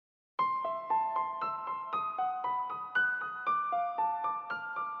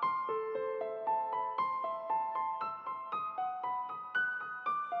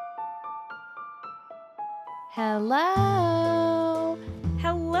Hello.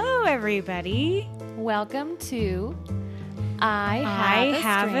 Hello, everybody. Welcome to I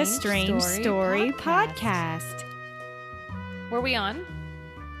Have a Strange Story podcast. Were we on?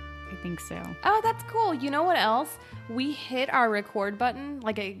 I think so. Oh, that's cool. You know what else? We hit our record button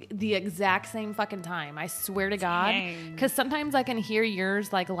like the exact same fucking time. I swear to God. Because sometimes I can hear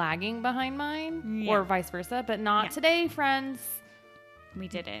yours like lagging behind mine or vice versa, but not today, friends. We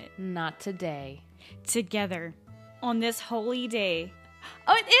did it. Not today. Together on this holy day.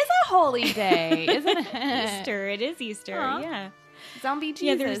 Oh, it is a holy day, isn't it? Easter. It is Easter. Aww. Yeah. Zombie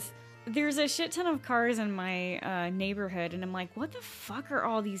Jesus. Yeah, there's a shit ton of cars in my neighborhood, and I'm like, what the fuck are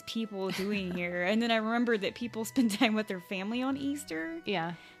all these people doing here? And then I remembered that people spend time with their family on Easter.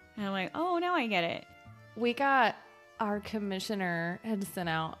 Yeah. And I'm like, oh, now I get it. We got our commissioner had sent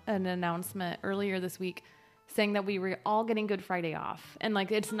out an announcement earlier this week saying that we were all getting Good Friday off. And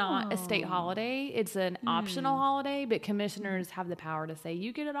like, it's not a state holiday. It's an optional holiday, but commissioners have the power to say,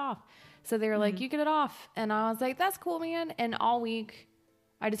 you get it off. So they were like, you get it off. And I was like, that's cool, man. And all week,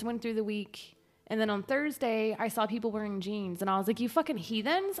 I just went through the week. And then on Thursday, I saw people wearing jeans. And I was like, you fucking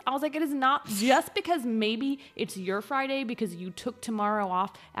heathens. I was like, it is not just because maybe it's your Friday because you took tomorrow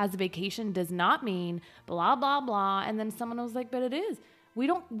off as a vacation does not mean blah, blah, blah. And then someone was like, but it is. We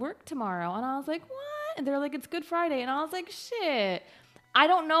don't work tomorrow. And I was like, what? And they're like, it's Good Friday. And I was like, shit. I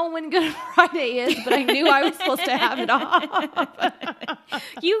don't know when Good Friday is, but I knew I was supposed to have it off.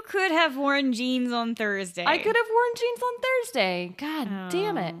 You could have worn jeans on Thursday. I could have worn jeans on Thursday. God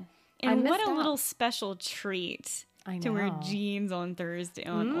damn it. And what a little special treat to wear jeans on Thursday,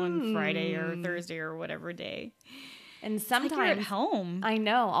 on Friday or Thursday or whatever day. And sometimes like you're at home. I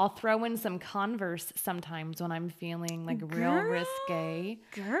know. I'll throw in some Converse sometimes when I'm feeling like real risque.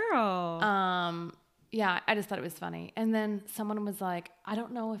 Girl. Yeah, I just thought it was funny. And then someone was like, I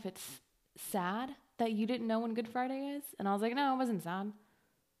don't know if it's sad that you didn't know when Good Friday is. And I was like, no, it wasn't sad.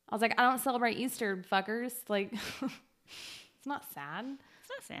 I was like, I don't celebrate Easter, fuckers. Like, it's not sad. It's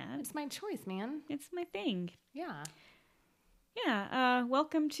not sad. It's my choice, man. It's my thing. Yeah. Yeah.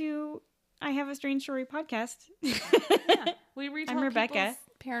 Welcome to I Have a Strange Story podcast. Yeah. We retell I'm Rebecca.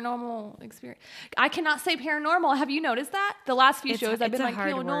 Paranormal experience. I cannot say paranormal. Have you noticed that? The last few shows I've been like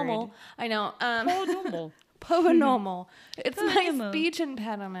paranormal. I know. Paranormal. It's my speech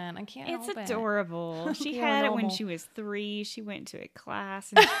impediment. I can't help it. It's adorable. She had it when she was 3. She went to a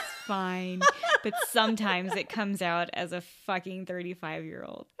class and it's fine. But sometimes it comes out as a fucking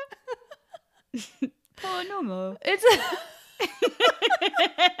 35-year-old. Paranormal. It's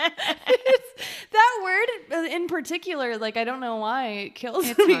that word in particular, like, I don't know why it kills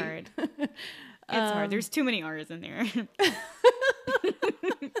me. It's hard. It's hard. There's too many R's in there.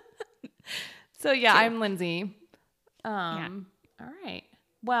 So yeah, I'm Lindsay. All right.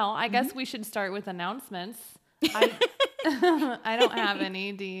 Well, I guess we should start with announcements. I don't have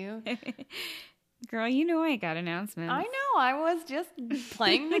any, do you? Girl, you know I got announcements. I know. I was just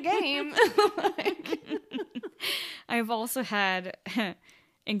playing the game. I've also had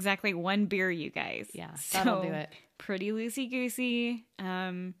exactly one beer, you guys. Yeah, that'll do it. Pretty loosey-goosey,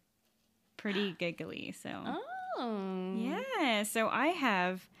 pretty giggly. So, yeah. So I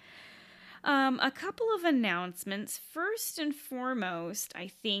have a couple of announcements. First and foremost, I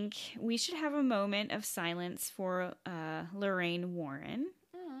think we should have a moment of silence for Lorraine Warren.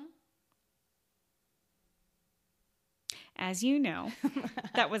 As you know,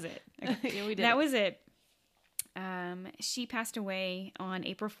 that was it. Okay. Yeah, we did. That was it. She passed away on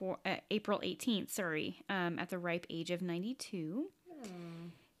April 18th, at the ripe age of 92.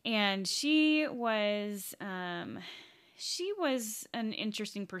 And she was an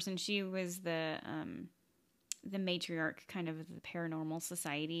interesting person. She was the matriarch kind of the Paranormal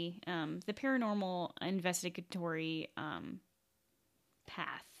Society, the paranormal investigatory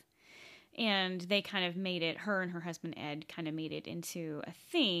path. And they kind of made it, her and her husband Ed kind of made it into a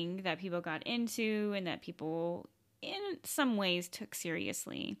thing that people got into and that people in some ways took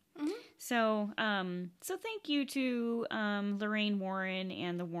seriously. Mm-hmm. So thank you to Lorraine Warren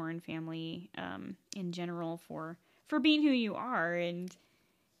and the Warren family in general for being who you are and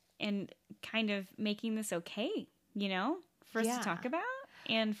kind of making this okay, for us to talk about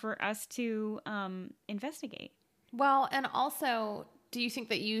and for us to investigate. Well, and also, do you think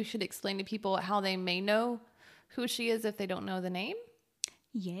that you should explain to people how they may know who she is if they don't know the name?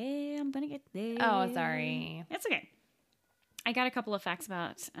 Yeah, I'm going to get there. Oh, sorry. It's okay. I got a couple of facts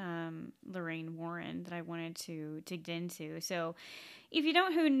about Lorraine Warren that I wanted to dig into. So if you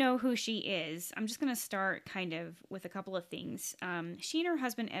don't know who she is, I'm just going to start kind of with a couple of things. She and her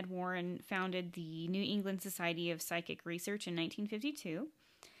husband, Ed Warren, founded the New England Society of Psychic Research in 1952.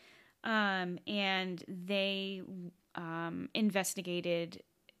 and they investigated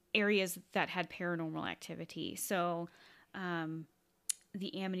areas that had paranormal activity. So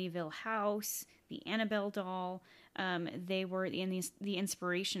the Amityville house, the Annabelle doll, they were the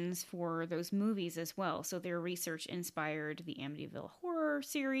inspirations for those movies as well. So their research inspired the Amityville horror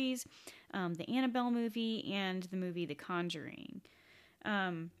series, the Annabelle movie, and the movie The Conjuring.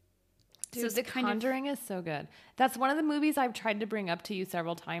 Dude, The Conjuring is so good. That's one of the movies I've tried to bring up to you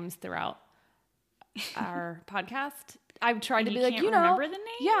several times throughout our podcast. I've tried to be like, remember the name?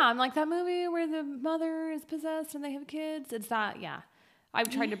 Yeah, I'm like, that movie where the mother is possessed and they have kids. It's that, yeah. I've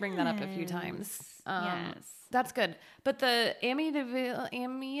tried to bring that up a few times. Yes. That's good. But the Amityville,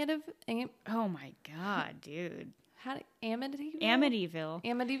 oh my God, dude. Amityville?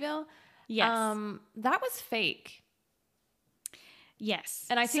 Amityville? Yes. That was fake. Yes.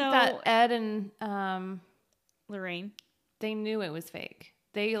 And I think that Ed and Lorraine, they knew it was fake.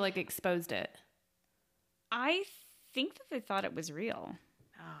 They like exposed it. I think that they thought it was real.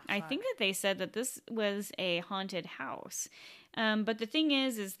 Oh, I think that they said that this was a haunted house. But the thing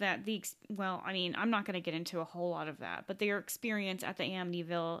is that I'm not going to get into a whole lot of that, but their experience at the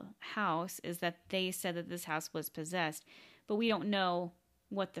Amityville house is that they said that this house was possessed, but we don't know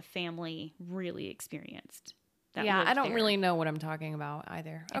what the family really experienced. Yeah, I don't really know what I'm talking about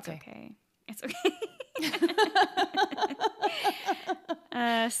either. It's okay.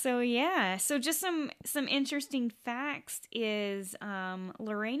 So just some interesting facts is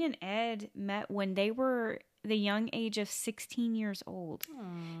Lorraine and Ed met when they were the young age of 16 years old.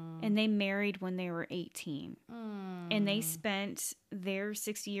 And they married when they were 18. And they spent their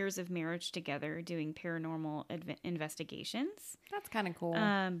 6 years of marriage together doing paranormal investigations. That's kind of cool.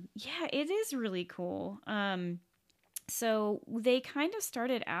 Yeah, it is really cool. So they kind of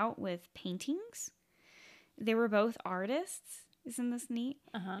started out with paintings. They were both artists. Isn't this neat?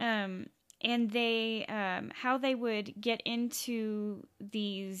 And they, how they would get into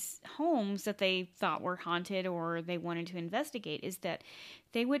these homes that they thought were haunted or they wanted to investigate is that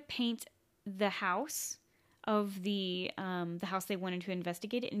they would paint the house of the house they wanted to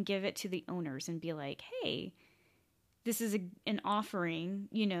investigate it and give it to the owners and be like, hey, this is an offering,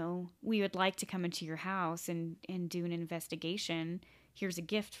 we would like to come into your house and do an investigation. Here's a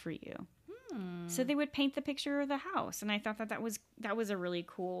gift for you. So they would paint the picture of the house, and I thought that was a really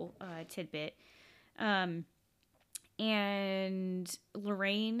cool tidbit. And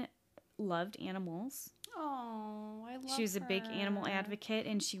Lorraine loved animals. Oh, I love She was a big her. animal advocate,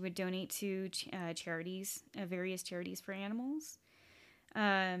 and she would donate to charities, various charities for animals.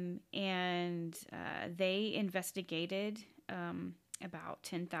 And they investigated about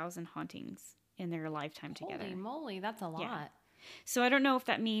 10,000 hauntings in their lifetime together. Holy moly, that's a lot. Yeah. So I don't know if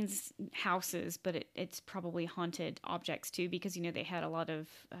that means houses, but it's probably haunted objects too, because they had a lot of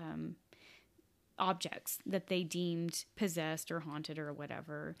objects that they deemed possessed or haunted or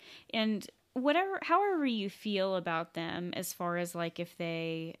whatever. And however you feel about them, as far as like if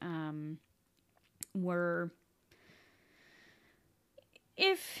they were,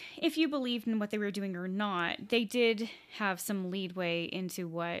 if you believed in what they were doing or not, they did have some leadway into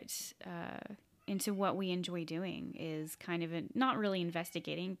what we enjoy doing, is kind of not really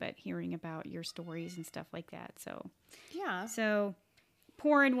investigating, but hearing about your stories and stuff like that. So, yeah. So,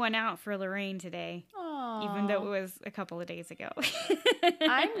 pouring one out for Lorraine today, Aww. even though it was a couple of days ago.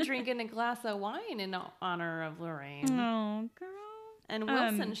 I'm drinking a glass of wine in honor of Lorraine. Oh, girl. And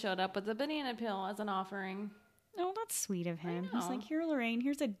Wilson showed up with a banana peel as an offering. Oh, that's sweet of him. He's like, here, Lorraine,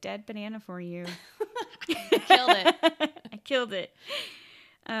 here's a dead banana for you. Killed it. I killed it.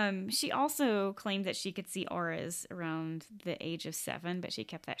 She also claimed that she could see auras around the age of 7, but she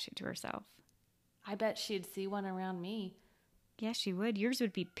kept that shit to herself. I bet she'd see one around me. Yeah, she would. Yours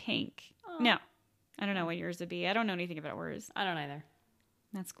would be pink. Oh. No, I don't know what yours would be. I don't know anything about auras. I don't either.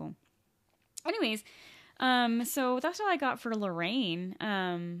 That's cool. Anyways, so that's all I got for Lorraine.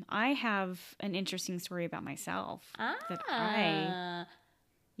 I have an interesting story about myself that I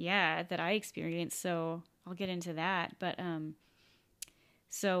experienced. So I'll get into that. But,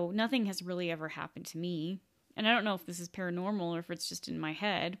 so nothing has really ever happened to me. And I don't know if this is paranormal or if it's just in my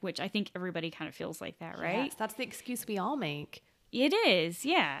head, which I think everybody kind of feels like that, right? Yes, that's the excuse we all make. It is,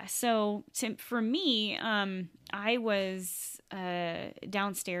 yeah. So for me, I was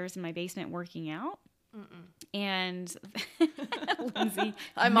downstairs in my basement working out. And Lindsay,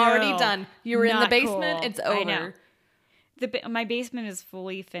 I'm already done. You were in the basement. Cool. It's over. I know. My basement is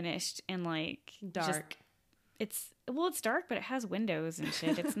fully finished and like dark. It's dark, but it has windows and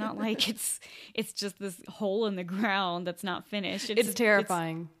shit. It's not like it's just this hole in the ground that's not finished. It's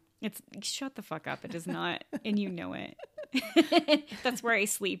terrifying. It's shut the fuck up. It is not, and you know it. That's where I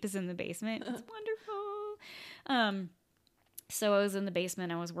sleep, is in the basement. It's wonderful. So I was in the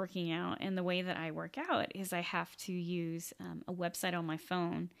basement. I was working out, and the way that I work out is I have to use a website on my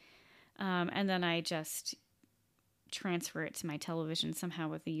phone, and then I just transfer it to my television somehow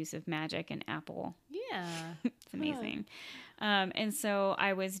with the use of Magic and Apple. Yeah. It's amazing. And so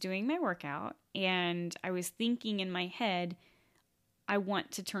I was doing my workout, and I was thinking in my head, I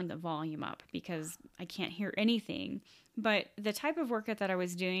want to turn the volume up because I can't hear anything. But the type of workout that I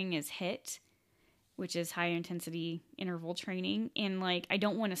was doing is HIIT, which is high intensity interval training. And like, I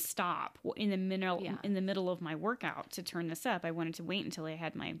don't want to stop in the middle of my workout to turn this up. I wanted to wait until I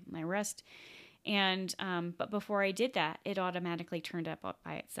had my rest. And, but before I did that, it automatically turned up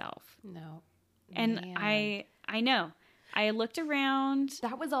by itself. No. And Man. I know. I looked around.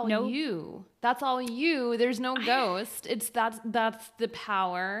 That was all you. That's all you. There's no ghost. That's the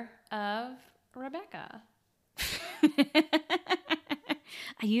power of Rebecca.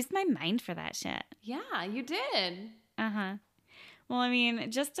 I used my mind for that shit. Yeah, you did. Uh-huh. Well, I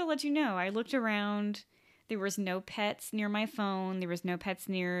mean, just to let you know, I looked around. There was no pets near my phone. There was no pets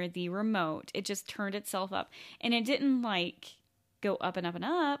near the remote. It just turned itself up. And it didn't like go up and up and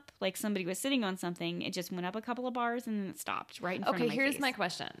up like somebody was sitting on something. It just went up a couple of bars and then it stopped right in front of my face. Okay, here's my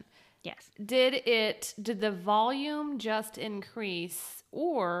question. Yes. Did the volume just increase,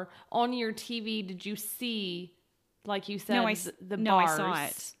 or on your TV did you see, like you said, the bars? I saw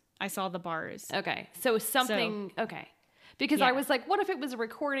it. I saw the bars. Okay. So something, okay. Because Yeah. I was like, what if it was a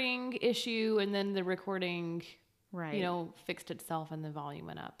recording issue and then the recording, Right. Fixed itself and the volume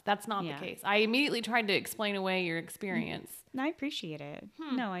went up? That's not Yeah. the case. I immediately tried to explain away your experience. I appreciate it.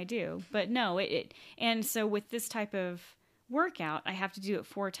 No, I do. But no, and so with this type of workout, I have to do it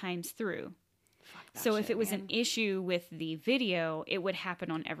 4 times through. Fuck that So if shit, it was man. an issue with the video, it would happen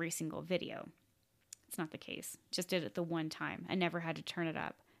on every single video. It's not the case. Just did it the one time. I never had to turn it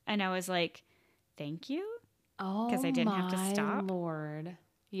up. And I was like, thank you. Oh, 'cause I didn't have to my stop. Lord.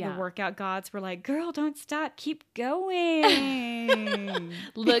 Yeah. The workout gods were like, girl, don't stop. Keep going.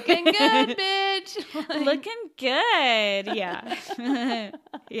 Looking good, bitch. Like, Looking good. Yeah.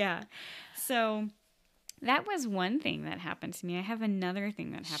 Yeah. So that was one thing that happened to me. I have another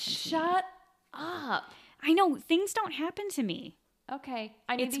thing that happened to me. shut up. I know things don't happen to me. Okay.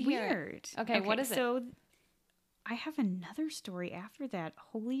 I need It's to hear weird. it. Okay, what is it? So I have another story after that.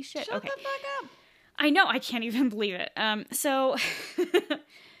 Holy shit. Shut okay. the fuck up. I know, I can't even believe it. So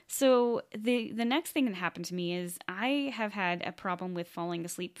the next thing that happened to me is I have had a problem with falling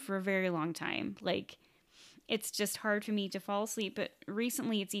asleep for a very long time. Like, it's just hard for me to fall asleep, but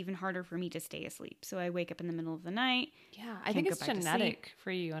recently it's even harder for me to stay asleep. So I wake up in the middle of the night. Yeah, I Can't think go it's back to genetic for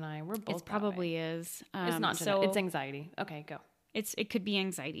you and I. We're both It probably is. It's not genetic. It's anxiety. Okay, go. It could be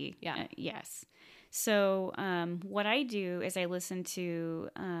anxiety. Yeah. Yes. So what I do is I listen to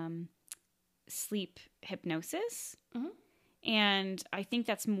sleep hypnosis. Mhm. And I think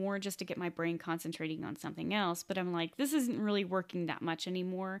that's more just to get my brain concentrating on something else. But I'm like, this isn't really working that much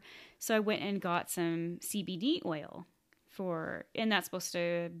anymore. So I went and got some CBD oil and that's supposed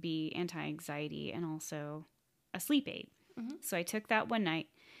to be anti-anxiety and also a sleep aid. Mhm. So I took that one night.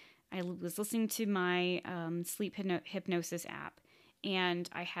 I was listening to my sleep hypnosis app, and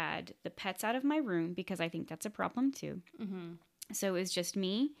I had the pets out of my room because I think that's a problem too. Mm-hmm. So it was just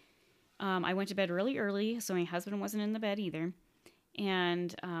me. I went to bed really early, so my husband wasn't in the bed either.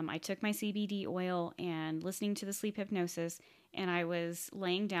 And I took my CBD oil and listening to the sleep hypnosis, and I was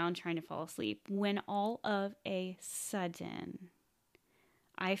laying down trying to fall asleep when all of a sudden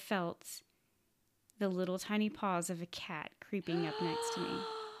I felt the little tiny paws of a cat creeping up next to me.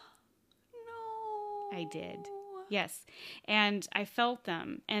 No. I did. Yes. And I felt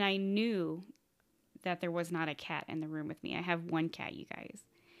them, and I knew that there was not a cat in the room with me. I have one cat, you guys.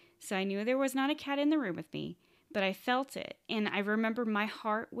 So I knew there was not a cat in the room with me, but I felt it. And I remember my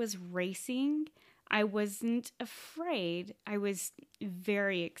heart was racing. I wasn't afraid. I was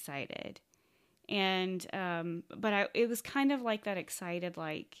very excited. And, it was kind of like that excited,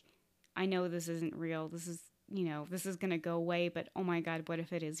 like, I know this isn't real. This is, this is going to go away, but oh my God, what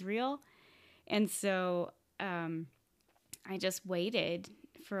if it is real? And so, I just waited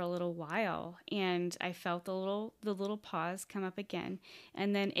for a little while, and I felt the little paws come up again,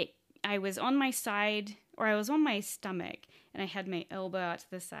 and then I was on my side, or I was on my stomach, and I had my elbow out to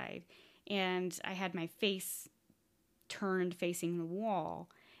the side, and I had my face turned facing the wall,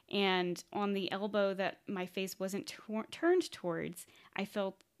 and on the elbow that my face wasn't turned towards, I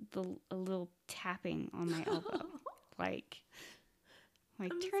felt a little tapping on my elbow, like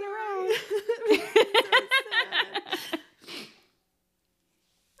turn around.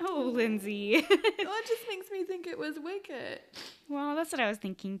 Oh, It just makes me think it was Wicket. Well, that's what I was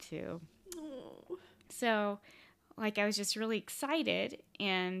thinking too. Oh. So, like, I was just really excited,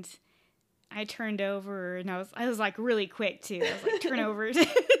 and I turned over, and I was like really quick too. I was like, turn over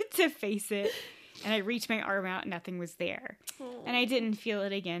to face it, and I reached my arm out, and nothing was there. Oh. And I didn't feel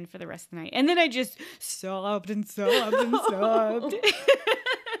it again for the rest of the night. And then I just sobbed and sobbed and sobbed.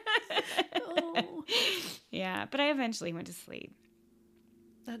 Oh. Yeah, but I eventually went to sleep.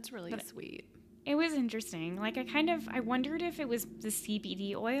 That's really sweet. It was interesting. Like, I wondered if it was the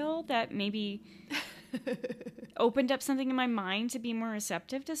CBD oil that maybe opened up something in my mind to be more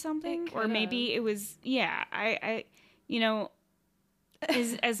receptive to something. Or maybe it was, I you know,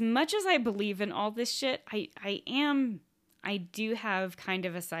 as much as I believe in all this shit, I do have kind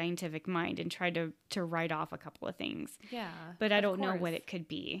of a scientific mind and try to write off a couple of things. Yeah. But I don't know what it could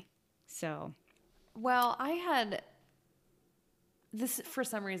be. So. Well, I had this for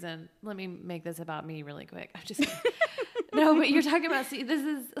some reason. Let me make this about me really quick. I'm just kidding. No, but you're talking about, see, this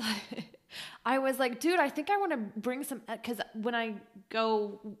is, I was like, dude, I think I want to bring some, because when I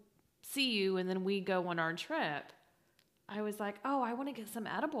go see you and then we go on our trip, I was like, oh, I want to get some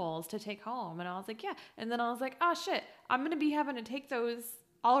edibles to take home. And I was like, yeah. And then I was like, oh, shit, I'm going to be having to take those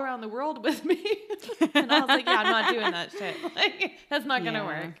all around the world with me. And I was like, yeah, I'm not doing that shit. Like, that's not going to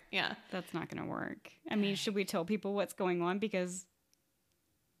work. Yeah. That's not going to work. I mean, should we tell people what's going on? Because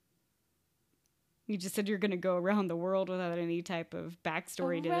you just said you're going to go around the world without any type of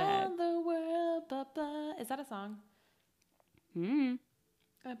backstory to that. Around the world, ba-ba. Is that a song? Hmm.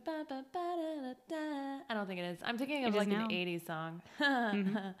 I don't think it is. I'm thinking of like an 80s song.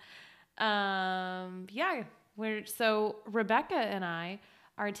 Yeah. So Rebecca and I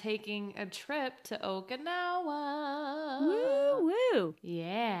are taking a trip to Okinawa. Woo woo.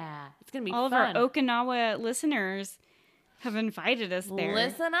 Yeah. It's going to be all fun. All of our Okinawa listeners have invited us there.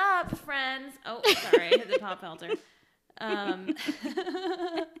 Listen up, friends. Oh, sorry. I hit the pop filter.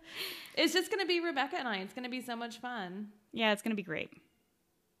 It's just going to be Rebecca and I. It's going to be so much fun. Yeah, it's going to be great.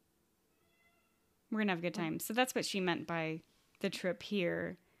 We're going to have a good time. So that's what she meant by the trip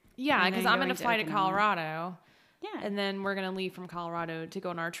here. Yeah, because I'm going to fly to Okinawa. Colorado. Yeah. And then we're going to leave from Colorado to go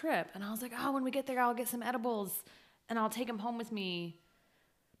on our trip. And I was like, oh, when we get there, I'll get some edibles and I'll take them home with me.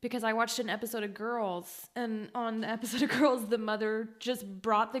 Because I watched an episode of Girls. And on the episode of Girls, the mother just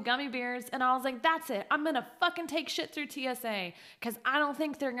brought the gummy bears. And I was like, that's it. I'm going to fucking take shit through TSA. Because I don't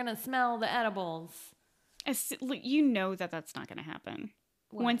think they're going to smell the edibles. You know that that's not going to happen.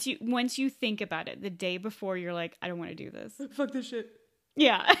 What? Once you think about it, the day before, you're like, I don't want to do this. Fuck this shit.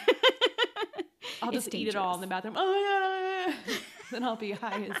 Yeah. I'll just eat it all in the bathroom. Oh my God. Then I'll be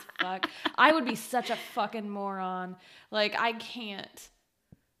high as fuck. I would be such a fucking moron. Like, I can't.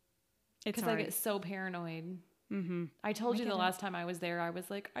 Because I get so paranoid. Mm-hmm. I told you the last time I was there, I was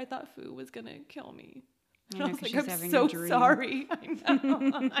like, I thought Fu was going to kill me. I was like, I'm so sorry. I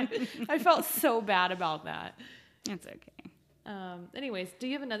know. I felt so bad about that. That's okay. Anyways, do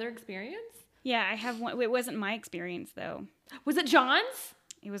you have another experience? Yeah, I have one. It wasn't my experience, though. Was it John's?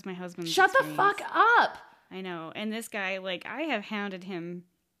 It was my husband's Shut experience. the fuck up. I know. And this guy, like, I have hounded him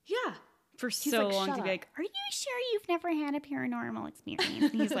for He's so like, long to "Shut be up." like, are you sure you've never had a paranormal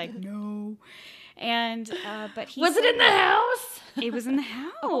experience? And he's like, no. And, but he Was it in the house? It was in the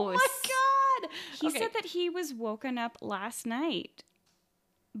house. Oh my God. He said that he was woken up last night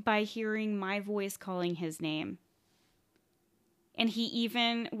by hearing my voice calling his name. And he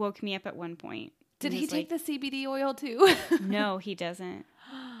even woke me up at one point. Did he take the CBD oil too? No, he doesn't.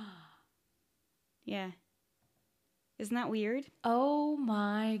 Yeah. Isn't that weird? Oh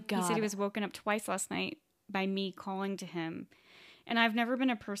my God. He said he was woken up twice last night by me calling to him. And I've never been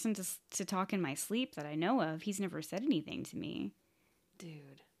a person to talk in my sleep that I know of. He's never said anything to me.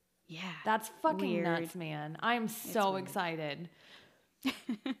 Dude. Yeah. That's fucking nuts, man. I'm so excited.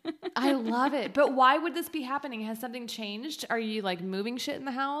 I love it. But why would this be happening? Has something changed? Are you like moving shit in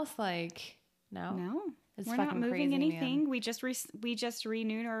the house? Like, no? No. It's We're fucking not moving crazy, anything. man. We just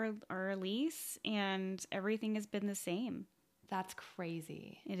renewed our lease and everything has been the same. That's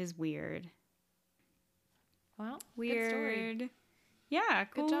crazy. It is weird. Well, Weird. good story. Yeah,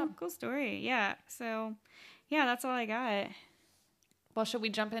 cool. Good job. Cool story. Yeah. So, yeah, that's all I got. Well, should we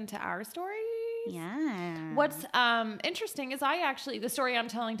jump into our stories? Yeah. What's interesting is the story I'm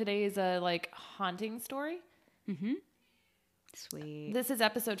telling today is a like haunting story. Mm-hmm. Sweet. This is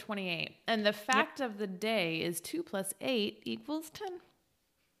episode 28. And the fact of the day is 2 + 8 = 10.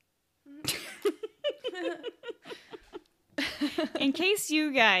 In case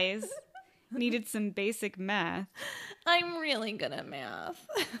you guys needed some basic math, I'm really good at math.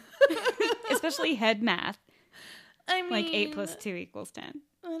 especially head math. I mean, Like 8 + 2 = 10.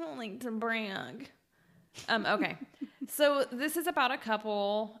 I don't like to brag. Okay. So this is about a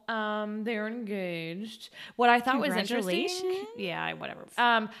couple. They're engaged. What I thought was interesting. Congratulations. Yeah, whatever.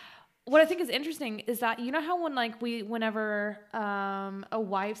 What I think is interesting is that you know how whenever a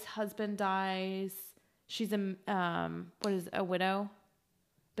wife's husband dies, she's a widow,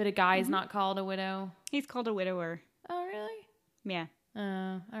 but a guy is not called a widow. He's called a widower. Oh, really? Yeah.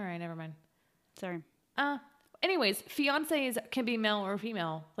 All right, never mind. Sorry. Anyways, fiancés can be male or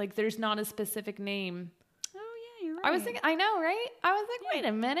female. Like, there's not a specific name. Oh, yeah, you're right. I was thinking, I know, right? I was like, wait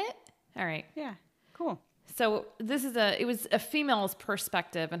a minute. All right. Yeah. Cool. So it was a female's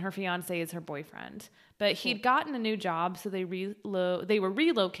perspective, and her fiance is her boyfriend. But he'd gotten a new job, so they were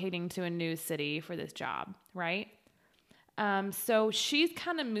relocating to a new city for this job, right? So she's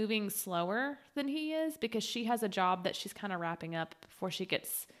kind of moving slower than he is because she has a job that she's kind of wrapping up before she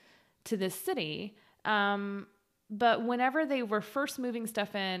gets to this city. But whenever they were first moving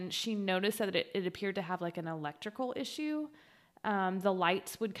stuff in, she noticed that it appeared to have like an electrical issue. The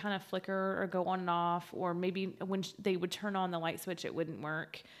lights would kind of flicker or go on and off, or maybe when they would turn on the light switch, it wouldn't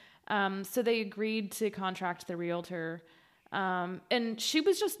work. So they agreed to contract the realtor. And she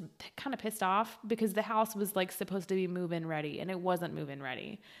was just kind of pissed off because the house was like supposed to be move-in ready and it wasn't move-in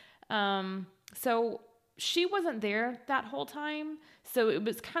ready. So she wasn't there that whole time. So it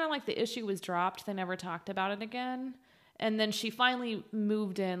was kind of like the issue was dropped. They never talked about it again. And then she finally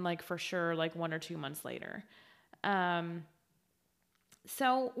moved in like for sure, like 1 or 2 months later.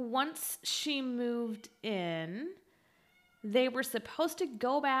 So once she moved in, they were supposed to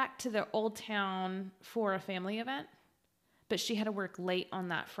go back to their old town for a family event, but she had to work late on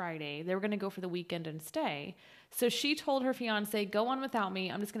that Friday. They were going to go for the weekend and stay. So she told her fiance, go on without me.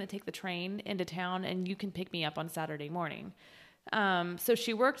 I'm just going to take the train into town and you can pick me up on Saturday morning. So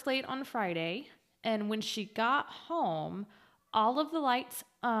she worked late on Friday. And when she got home, all of the lights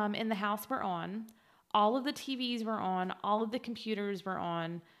in the house were on. All of the TVs were on. All of the computers were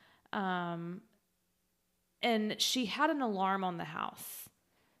on. And she had an alarm on the house.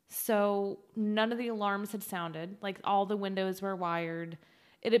 So none of the alarms had sounded. Like all the windows were wired.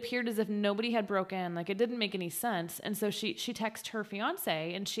 It appeared as if nobody had broken. Like it didn't make any sense. And so she texted her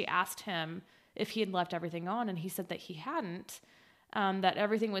fiance and she asked him if he had left everything on. And he said that he hadn't, that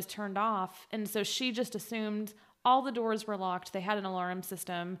everything was turned off. And so she just assumed all the doors were locked. They had an alarm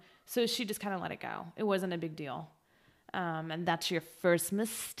system. So she just kind of let it go. It wasn't a big deal. And that's your first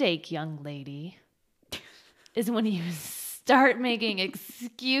mistake, young lady, is when you start making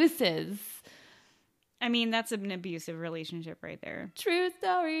excuses. I mean, that's an abusive relationship right there. True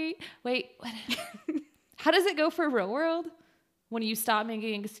story. Wait, what? How does it go for real world? When you stop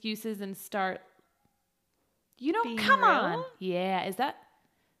making excuses and start, you know, Being come real? on. Yeah, is that?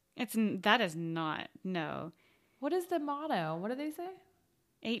 That is not, no. What is the motto? What do they say?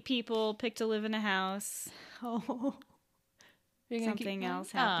 8 people pick to live in a house. Oh. Something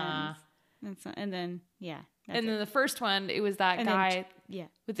else happens. And then, yeah. And then the first one, it was that guy yeah.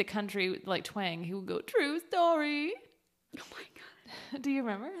 with the country like twang who would go, true story. Oh my God. Do you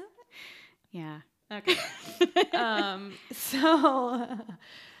remember? Yeah. Okay. So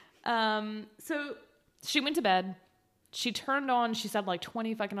she went to bed. She turned on, she said like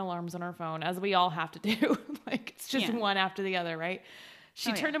 20 fucking alarms on her phone, as we all have to do. Like it's just one after the other, right?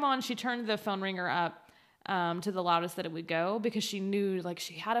 She turned them on. She turned the phone ringer up to the loudest that it would go because she knew like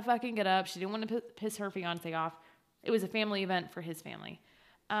she had to fucking get up. She didn't want to piss her fiance off. It was a family event for his family.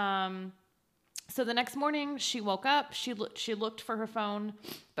 So the next morning she woke up. She looked for her phone,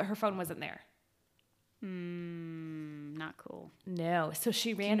 but her phone wasn't there. Not cool. No. So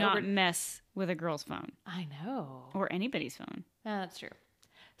she ran Do not over. mess with a girl's phone. I know. Or anybody's phone. That's true.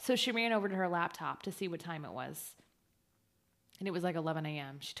 So she ran over to her laptop to see what time it was. And it was like 11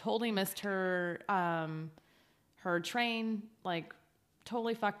 a.m. She totally missed her train, like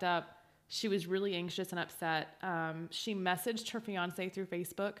totally fucked up. She was really anxious and upset. She messaged her fiance through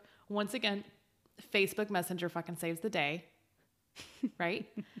Facebook. Once again, Facebook Messenger fucking saves the day, right?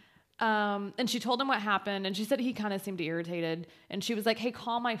 And she told him what happened, and she said he kind of seemed irritated. And she was like, hey,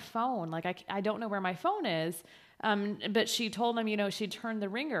 call my phone. Like, I don't know where my phone is. But she told him, you know, she turned the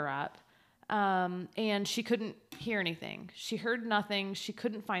ringer up. And she couldn't hear anything. She heard nothing. She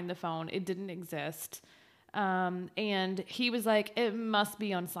couldn't find the phone. It didn't exist. And he was like, it must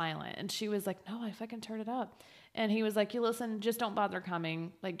be on silent. And she was like, no, I fucking turned it up. And he was like, you listen, just don't bother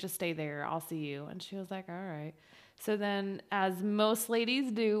coming. Like, just stay there. I'll see you. And she was like, all right. So then, as most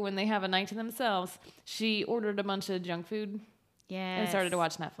ladies do when they have a night to themselves, she ordered a bunch of junk food. Yes. And started to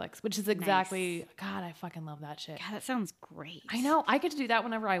watch Netflix, which is exactly, God, I fucking love that shit. God, that sounds great. I know. I get to do that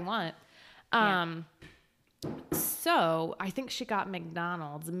whenever I want. So I think she got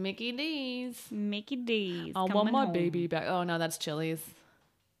McDonald's. Mickey D's. Mickey D's. I want my baby back. Oh, no, that's Chili's.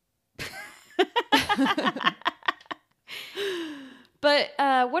 But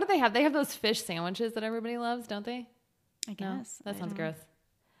what do they have? They have those fish sandwiches that everybody loves, don't they? I guess. No? That sounds gross.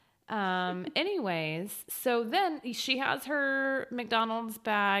 Anyways, so then she has her McDonald's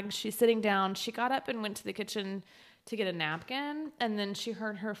bag. She's sitting down. She got up and went to the kitchen to get a napkin. And then she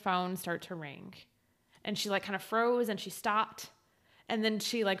heard her phone start to ring. And she like kind of froze and she stopped. And then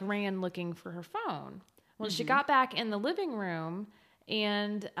she like ran looking for her phone. Well, she got back in the living room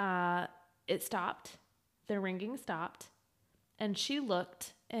and it stopped. The ringing stopped. And she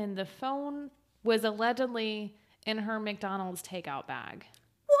looked and the phone was allegedly in her McDonald's takeout bag.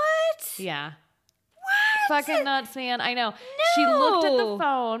 What? Yeah. What? Fucking nuts, man. I know. No. She looked at the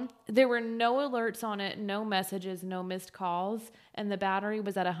phone. There were no alerts on it, no messages, no missed calls, and the battery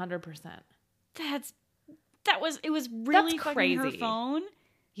was at 100%. It was really That's fucking her crazy. phone.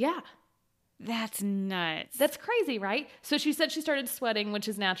 Yeah. That's nuts. That's crazy, right? So she said she started sweating, which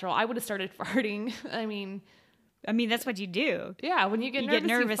is natural. I would have started farting. I mean, that's what you do. yeah, when you get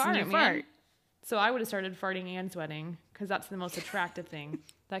nervous and you man. fart. So I would have started farting and sweating because that's the most attractive thing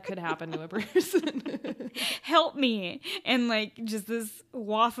that could happen to a person. Help me. And like just this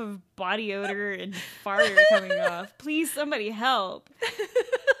waft of body odor and fart coming off. Please, somebody help.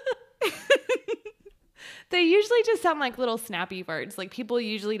 They usually just sound like little snappy farts. Like people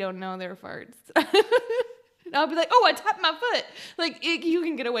usually don't know their farts. I'll be like, oh, I tapped my foot. Like you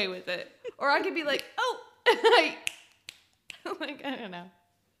can get away with it. Or I could be like, oh, like I don't know.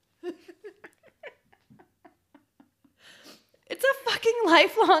 It's a fucking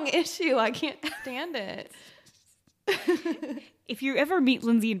lifelong issue. I can't stand it. If you ever meet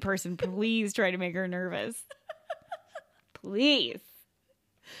Lindsay in person, please try to make her nervous. Please.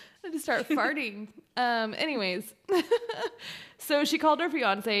 I just start farting. Anyways, so she called her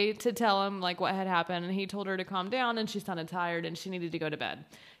fiance to tell him like what had happened, and he told her to calm down, and she sounded tired, and she needed to go to bed.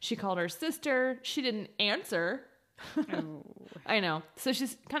 She called her sister. She didn't answer. Oh. I know. So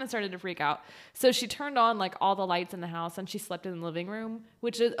she's kind of started to freak out. So she turned on like all the lights in the house, and she slept in the living room,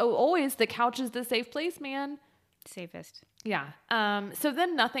 which is always the couch is the safe place, man. Safest. Yeah. So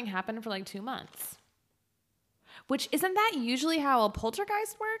then nothing happened for like 2 months. Which isn't that usually how a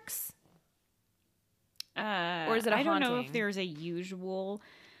poltergeist works? Or is it a I don't know haunting? if there's a usual.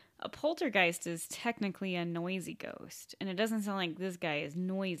 A poltergeist is technically a noisy ghost, and it doesn't sound like this guy is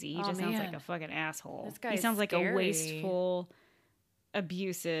noisy. He Oh, just sounds like man. a fucking asshole. This guy he is sounds like a scary. wasteful,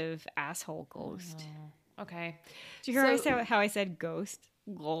 abusive asshole ghost. Oh, okay. Did you hear So- how I said ghost?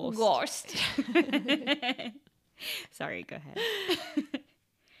 Ghost. Sorry, go ahead.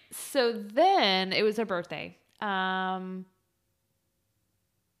 So then it was her birthday.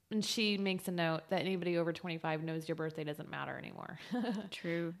 And she makes a note that anybody over 25 knows your birthday doesn't matter anymore.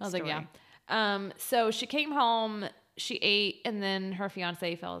 True. I was story. like, yeah. So she came home, she ate, and then her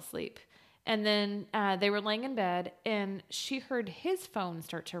fiance fell asleep. And then they were laying in bed, and she heard his phone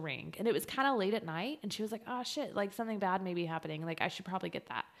start to ring. And it was kind of late at night, and she was like, oh, shit, like something bad may be happening. Like, I should probably get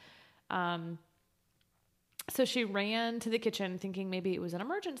that. So she ran to the kitchen thinking maybe it was an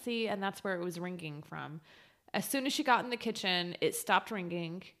emergency, and that's where it was ringing from. As soon as she got in the kitchen, it stopped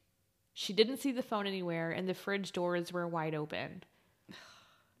ringing. She didn't see the phone anywhere, and the fridge doors were wide open.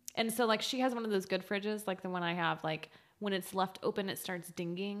 And so, like, she has one of those good fridges, like the one I have. Like, when it's left open, it starts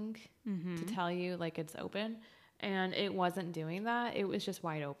dinging to tell you, like, it's open. And it wasn't doing that. It was just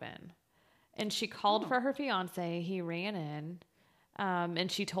wide open. And she called for her fiance. He ran in,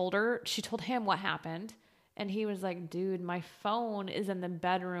 and she told him what happened. And he was like, dude, my phone is in the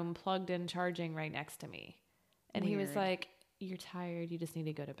bedroom plugged in charging right next to me. And he was Weird. like, you're tired. You just need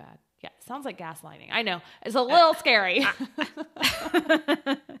to go to bed. Yeah, sounds like gaslighting. I know. It's a little scary.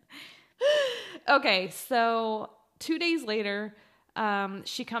 Okay, so 2 days later,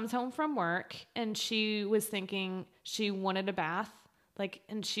 she comes home from work, and she was thinking she wanted a bath. Like,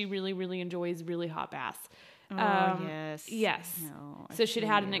 and she really, really enjoys really hot baths. Yes. Yes. No, I So she'd feel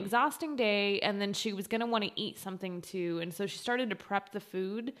had an you. exhausting day, and then she was going to want to eat something too. And so she started to prep the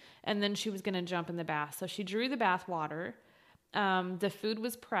food, and then she was going to jump in the bath. So she drew the bath water. The food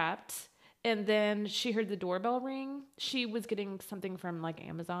was prepped, and then she heard the doorbell ring. She was getting something from like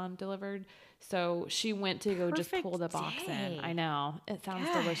Amazon delivered. So she went to go just Perfect pull the box day. in. I know. It sounds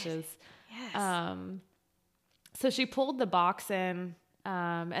God. delicious. Yes. So she pulled the box in,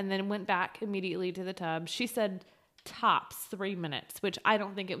 and then went back immediately to the tub. She said tops 3 minutes, which I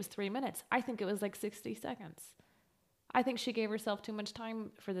don't think it was 3 minutes. I think it was like 60 seconds. I think she gave herself too much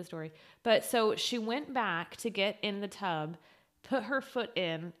time for the story. But so she went back to get in the tub, put her foot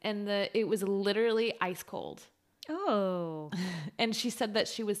in, and it was literally ice cold. Oh. And she said that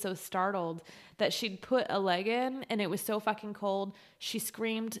she was so startled that she'd put a leg in and it was so fucking cold. She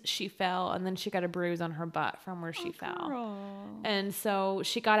screamed, she fell, and then she got a bruise on her butt from where she fell. Girl. And so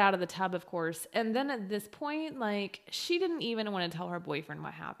she got out of the tub, of course. And then at this point, like, she didn't even want to tell her boyfriend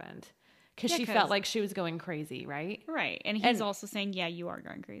what happened because she felt like she was going crazy, right? Right. And he's also saying, yeah, you are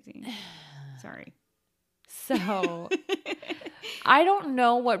going crazy. Sorry. So I don't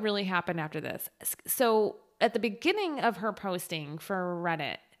know what really happened after this. So at the beginning of her posting for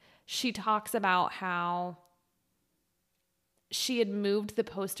Reddit, she talks about how she had moved the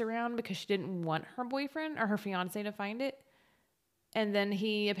post around because she didn't want her boyfriend or her fiance to find it. And then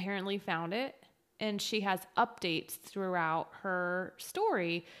he apparently found it. And she has updates throughout her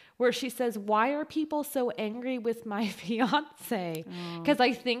story where she says, why are people so angry with my fiance? Because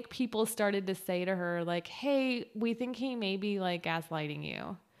I think people started to say to her, like, hey, we think he may be like gaslighting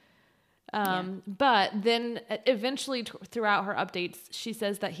you. But then eventually throughout her updates, she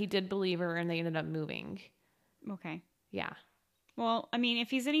says that he did believe her and they ended up moving. Okay. Yeah. Well, I mean, if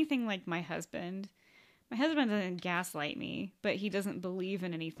he's anything like my husband doesn't gaslight me, but he doesn't believe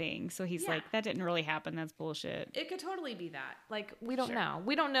in anything. So he's like, that didn't really happen. That's bullshit. It could totally be that. Like, we don't know.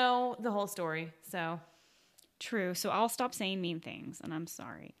 We don't know the whole story. So. True. So I'll stop saying mean things, and I'm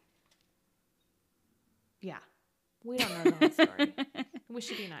sorry. Yeah. We don't know the whole story. We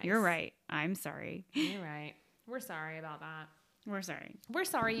should be nice. You're right. I'm sorry. You're right. We're sorry about that. We're sorry. We're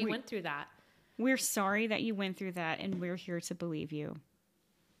sorry you went through that. We're sorry that you went through that, and we're here to believe you.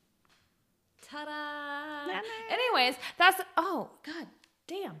 Ta-da! Anyways, that's... Oh, God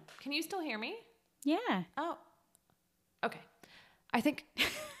damn. Can you still hear me? Yeah. Oh. Okay. I think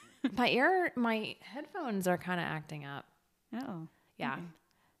my headphones are kind of acting up. Oh. Yeah. Okay.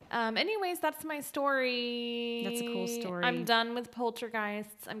 Anyways, that's my story. That's a cool story. I'm done with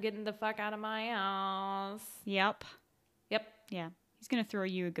poltergeists. I'm getting the fuck out of my house. Yep. Yeah. He's going to throw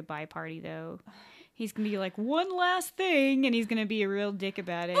you a goodbye party, though. He's going to be like, one last thing, and he's going to be a real dick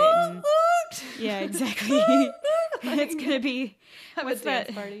about it. And, yeah, exactly. It's going to be... What's that?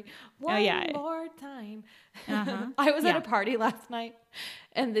 Dance party. One more time. Uh-huh. I was at a party last night,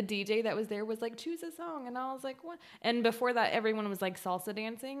 and the DJ that was there was like, choose a song. And I was like, what? And before that, everyone was like salsa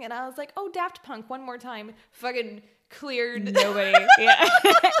dancing. And I was like, oh, Daft Punk, one more time. Fucking cleared. Nobody. Yeah.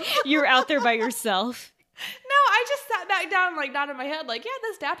 You were out there by yourself. No, I just sat back down, like, nodded my head, like, yeah,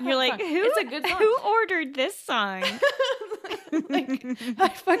 this Daft Punk You're like, song. who? It's a good song. Who ordered this song? Like, I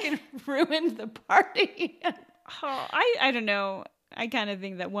fucking ruined the party. Oh, I don't know. I kind of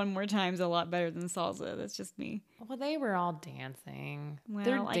think that one more time's a lot better than salsa. That's just me. Well, they were all dancing. Well,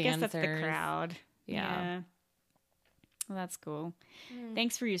 They're I dancers. guess that's the crowd. Yeah. Well, that's cool.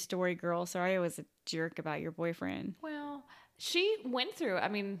 Thanks for your story, girl. Sorry I was a jerk about your boyfriend. Well, she went through, I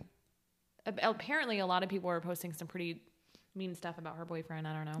mean, apparently a lot of people were posting some pretty mean stuff about her boyfriend.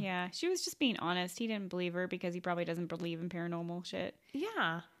 I don't know. Yeah, she was just being honest. He didn't believe her because he probably doesn't believe in paranormal shit.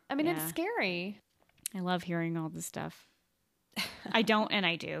 Yeah. I mean, it's scary. I love hearing all this stuff. I don't, and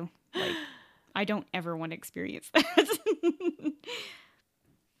I do. Like, I don't ever want to experience that.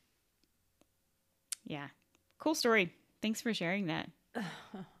 Yeah. Cool story. Thanks for sharing that.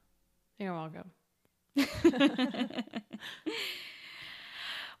 You're welcome.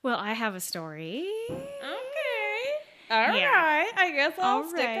 Well, I have a story. Okay. All right. I guess I'll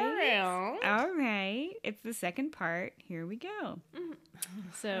stick around. All right. It's the second part. Here we go.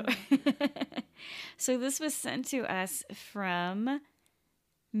 So, so this was sent to us from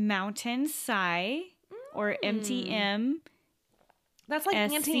Mountain Psy or MTM. That's like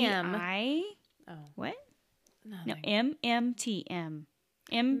Auntie-M. Oh. What? No, MMTM.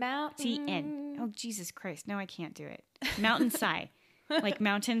 MTN. Oh, Jesus Christ. No, I can't do it. Mountain Psy. Like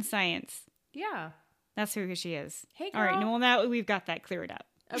Mountain Science. Yeah. That's who she is. Hey, girl. All right. Well, now we've got that cleared up.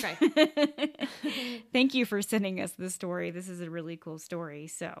 Okay. Thank you for sending us this story. This is a really cool story.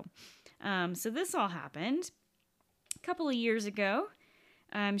 So this all happened a couple of years ago.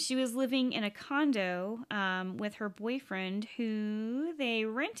 She was living in a condo with her boyfriend who they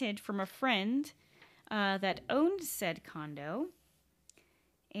rented from a friend that owned said condo.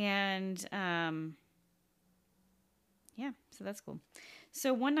 And yeah, so that's cool.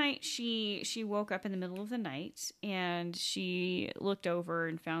 So one night she woke up in the middle of the night and she looked over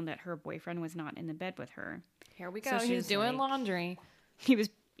and found that her boyfriend was not in the bed with her. Here we go. So He's doing laundry. He was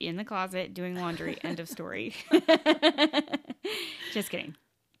in the closet doing laundry. End of story. Just kidding.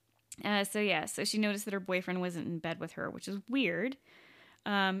 So she noticed that her boyfriend wasn't in bed with her, which is weird.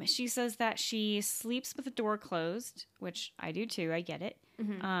 She says that she sleeps with the door closed, which I do too. I get it.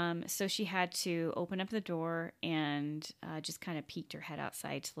 Mm-hmm. So she had to open up the door and just kind of peeked her head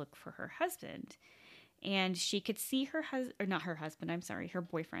outside to look for her husband. and she could see her husband, or not her husband, I'm sorry, her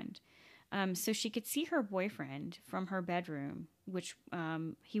boyfriend. So she could see her boyfriend from her bedroom, which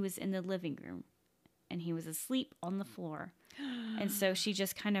he was in the living room, and he was asleep on the floor. And so she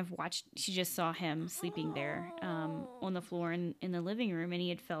just kind of she just saw him sleeping there on the floor in the living room, and he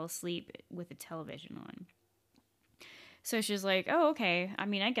had fell asleep with the television on. So she was like, oh, okay. I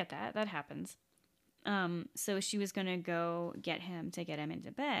mean, I get that. That happens. So she was going to go get him to get him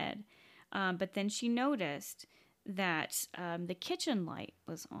into bed. But then she noticed that the kitchen light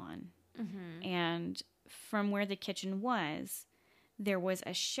was on. Mm-hmm. And from where the kitchen was, there was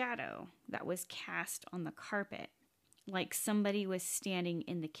a shadow that was cast on the carpet, like somebody was standing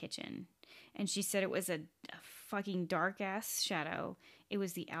in the kitchen. And she said it was a fucking dark-ass shadow. It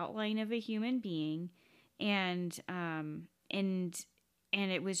was the outline of a human being. And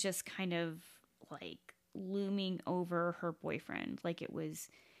it was just kind of like looming over her boyfriend, like it was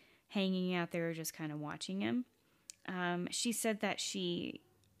hanging out there just kind of watching him. She said that she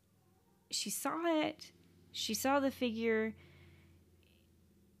saw it. She saw the figure,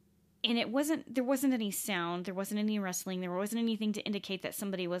 and there wasn't any sound, there wasn't any rustling, there wasn't anything to indicate that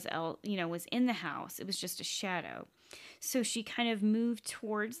somebody was in the house. It was just a shadow. So she kind of moved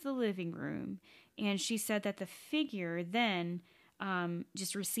towards the living room, and she said that the figure then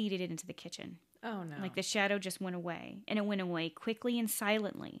just receded into the kitchen. Oh, no. Like the shadow just went away, and it went away quickly and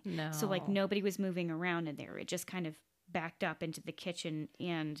silently. No. So like nobody was moving around in there. It just kind of backed up into the kitchen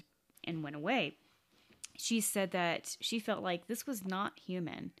and went away. She said that she felt like this was not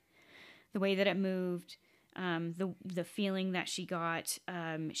human. The way that it moved, the feeling that she got,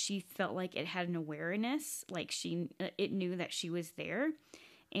 she felt like it had an awareness, like it knew that she was there,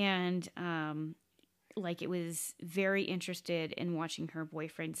 and like it was very interested in watching her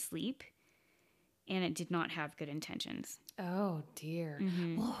boyfriend sleep. And it did not have good intentions. Oh, dear.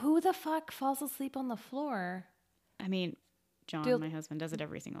 Mm-hmm. Well, who the fuck falls asleep on the floor? I mean, John, my husband, does it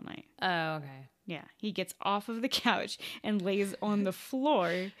every single night. Oh, okay. Yeah. He gets off of the couch and lays on the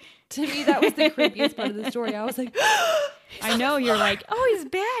floor. To me, that was the creepiest part of the story. I was like, I know, you're like, oh, his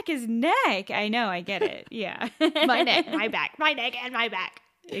back, his neck. I know, I get it. Yeah. My neck, my back, my neck, and my back.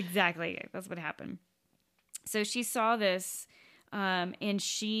 Exactly. That's what happened. So she saw this. And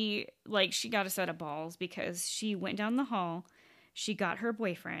she got a set of balls because she went down the hall, she got her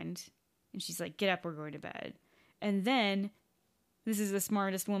boyfriend, and she's like, get up, we're going to bed. And then, this is the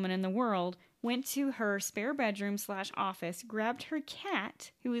smartest woman in the world, went to her spare bedroom / office, grabbed her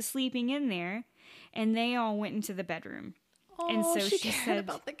cat, who was sleeping in there, and they all went into the bedroom. Oh, and so she cared said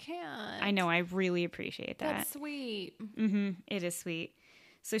about the cat. I know, I really appreciate that. That's sweet. Mm-hmm, it is sweet.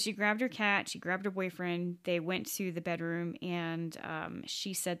 So she grabbed her cat, she grabbed her boyfriend, they went to the bedroom, and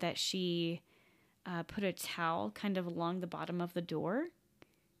she said that she put a towel kind of along the bottom of the door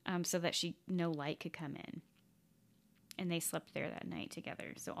so that no light could come in. And they slept there that night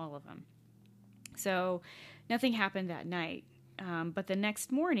together, so all of them. So nothing happened that night, but the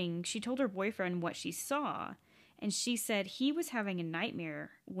next morning she told her boyfriend what she saw, and she said he was having a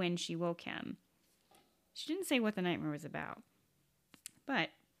nightmare when she woke him. She didn't say what the nightmare was about. But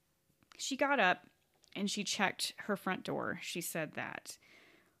she got up and she checked her front door. She said that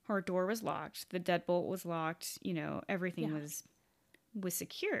her door was locked. The deadbolt was locked. Everything was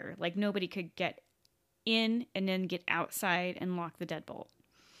secure. Like nobody could get in and then get outside and lock the deadbolt.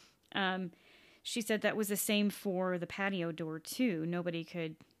 She said that was the same for the patio door too. Nobody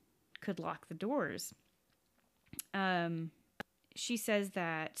could lock the doors. She says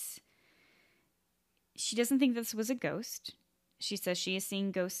that she doesn't think this was a ghost. She says she has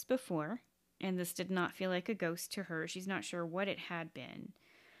seen ghosts before, and this did not feel like a ghost to her. She's not sure what it had been.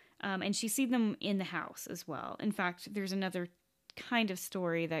 And she's seen them in the house as well. In fact, there's another kind of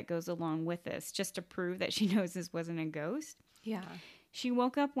story that goes along with this, just to prove that she knows this wasn't a ghost. Yeah. She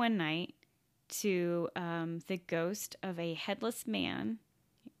woke up one night to the ghost of a headless man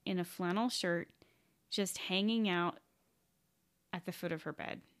in a flannel shirt just hanging out at the foot of her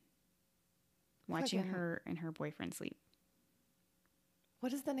bed, watching her and her boyfriend sleep.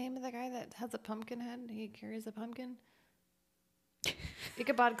 What is the name of the guy that has a pumpkin head? He carries a pumpkin?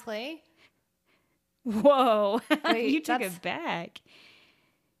 Ichabod Clay? Whoa. Wait, you took it back.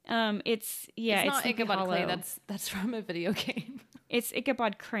 It's not Sleepy Ichabod Hollow. Clay. That's from a video game. It's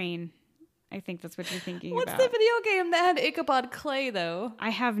Ichabod Crane. I think that's what you're thinking What's about. the video game that had Ichabod Clay, though? I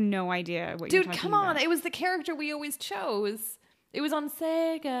have no idea what you're Dude, talking come on. about. It was the character we always chose. It was on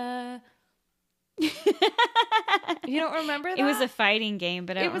Sega. You don't remember that? It was a fighting game,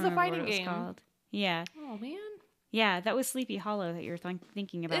 but I don't It was a remember fighting what it was game. called. Yeah. Oh, man. Yeah, that was Sleepy Hollow that you're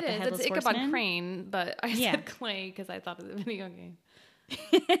thinking about. It the is. Headless It's Ichabod Horseman. Crane, but I Yeah. said Clay because I thought of the video game.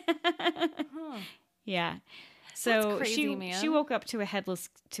 Huh. Yeah. So That's crazy, man. she woke up to a headless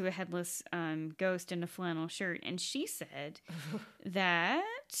ghost in a flannel shirt, and she said that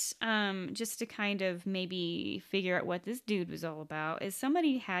just to kind of maybe figure out what this dude was all about is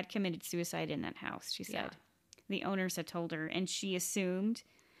somebody had committed suicide in that house. She said the owners had told her, and she assumed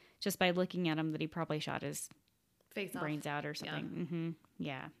just by looking at him that he probably shot his Face brains off. out or something.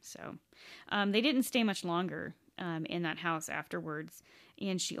 Yeah. So they didn't stay much longer in that house afterwards,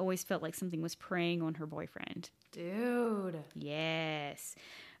 and she always felt like something was preying on her boyfriend. Dude. Yes.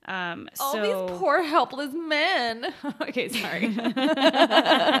 All these poor helpless men. Okay, sorry.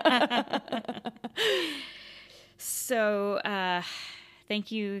 So thank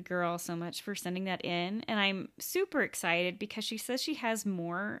you, girl, so much for sending that in. And I'm super excited because she says she has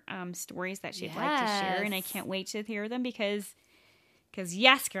more stories that she'd like to share, and I can't wait to hear them because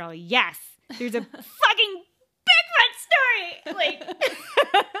yes, girl, yes. There's a fucking Bigfoot story. Like,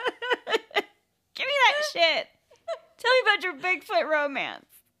 give me that shit. Tell me about your Bigfoot romance.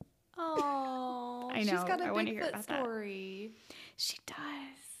 Oh, I know. She's got a I wanna hear Bigfoot about that. story. She does.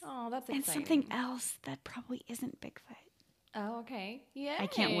 Oh, that's exciting. And something else that probably isn't Bigfoot. Oh, okay. Yeah. I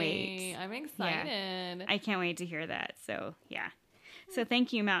can't wait. I'm excited. I can't wait to hear that. So, yeah. So,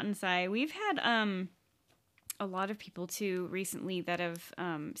 thank you, Mountainside. We've had a lot of people, too, recently that have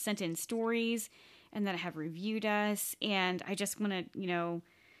sent in stories and that have reviewed us. And I just want to,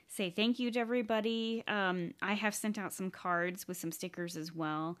 say thank you to everybody. I have sent out some cards with some stickers as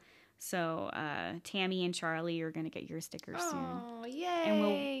well. So Tammy and Charlie are going to get your stickers soon. Oh,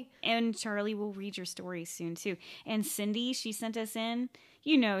 yay. And Charlie will read your stories soon, too. And Cindy, she sent us in.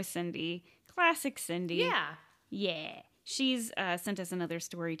 Cindy. Classic Cindy. Yeah. Yeah. She's sent us another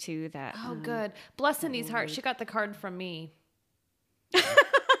story, too. That good. Bless Cindy's heart. She got the card from me.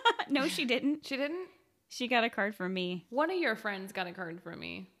 No, she didn't. She didn't? She got a card from me. One of your friends got a card from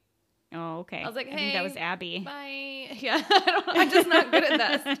me. Oh, okay. I was like, hey. I think that was Abby. Bye. Yeah, I'm just not good at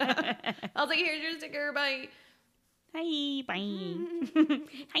that stuff. I was like, here's your sticker. Bye. Hi. Bye.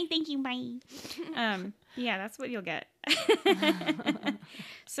 Hi, thank you. Bye. Yeah, that's what you'll get.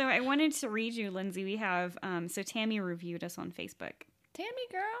 So I wanted to read you, Lindsay. We have, so Tammy reviewed us on Facebook. Tammy,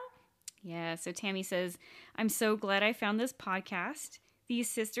 girl. Yeah, so Tammy says, I'm so glad I found this podcast. These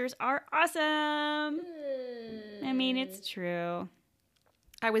sisters are awesome. I mean, it's true.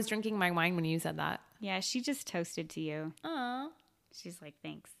 I was drinking my wine when you said that. Yeah, she just toasted to you. Aw. She's like,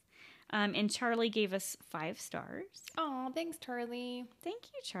 thanks. And Charlie gave us 5 stars. Aw, thanks, Charlie. Thank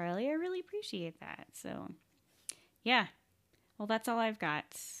you, Charlie. I really appreciate that. So, yeah. Well, that's all I've got.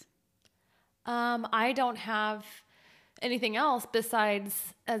 I don't have anything else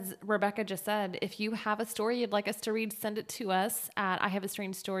besides, as Rebecca just said, if you have a story you'd like us to read, send it to us at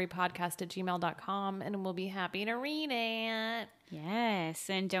ihaveastrangestorypodcast@gmail.com, and we'll be happy to read it. Yes,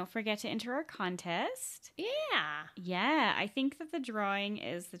 and don't forget to enter our contest. Yeah. Yeah, I think that the drawing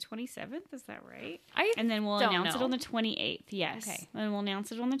is the 27th. Is that right? And then we'll don't announce know. it on the 28th. Yes. Okay. And we'll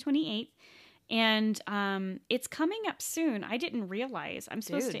announce it on the 28th. And it's coming up soon. I didn't realize I'm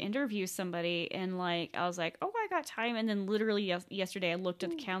supposed to interview somebody, and I was like, oh, I got time. And then literally yesterday I looked at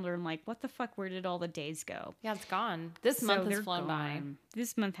the calendar and what the fuck? Where did all the days go? Yeah, it's gone. This month has flown by.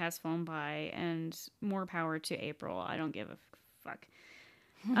 This month has flown by, and more power to April. I don't give a fuck.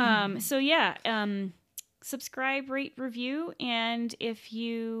 So yeah, subscribe, rate, review, and if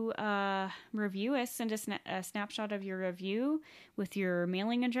you review us, send us a snapshot of your review with your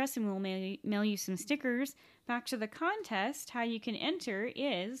mailing address, and we'll mail you some stickers. Back to the contest, how you can enter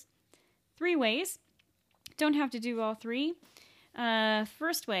is 3 ways. Don't have to do all 3.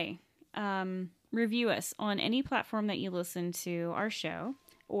 First way, review us on any platform that you listen to our show,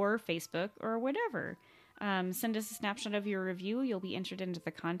 or Facebook, or whatever. Send us a snapshot of your review. You'll be entered into the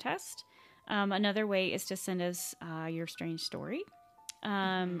contest. Another way is to send us your strange story.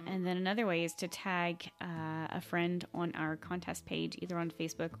 And then another way is to tag a friend on our contest page, either on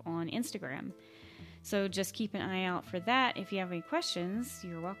Facebook or on Instagram. So just keep an eye out for that. If you have any questions,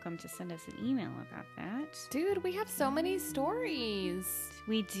 you're welcome to send us an email about that. Dude, we have so many stories.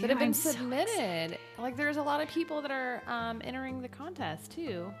 We do. That have been submitted. There's a lot of people that are entering the contest,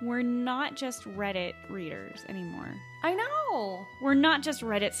 too. We're not just Reddit readers anymore. I know. We're not just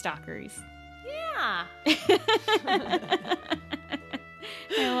Reddit stalkers. Yeah.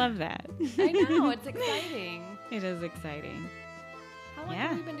 I love that. I know. It's exciting. It is exciting. How long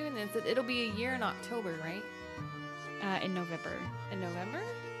have we been doing this? It'll be a year in October, right? In November. In November?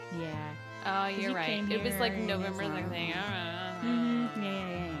 Yeah. Oh, you're right. It was November the thing. Yeah.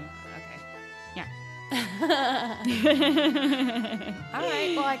 All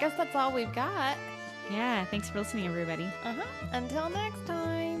right. Well, I guess that's all we've got. Yeah. Thanks for listening, everybody. Until next time.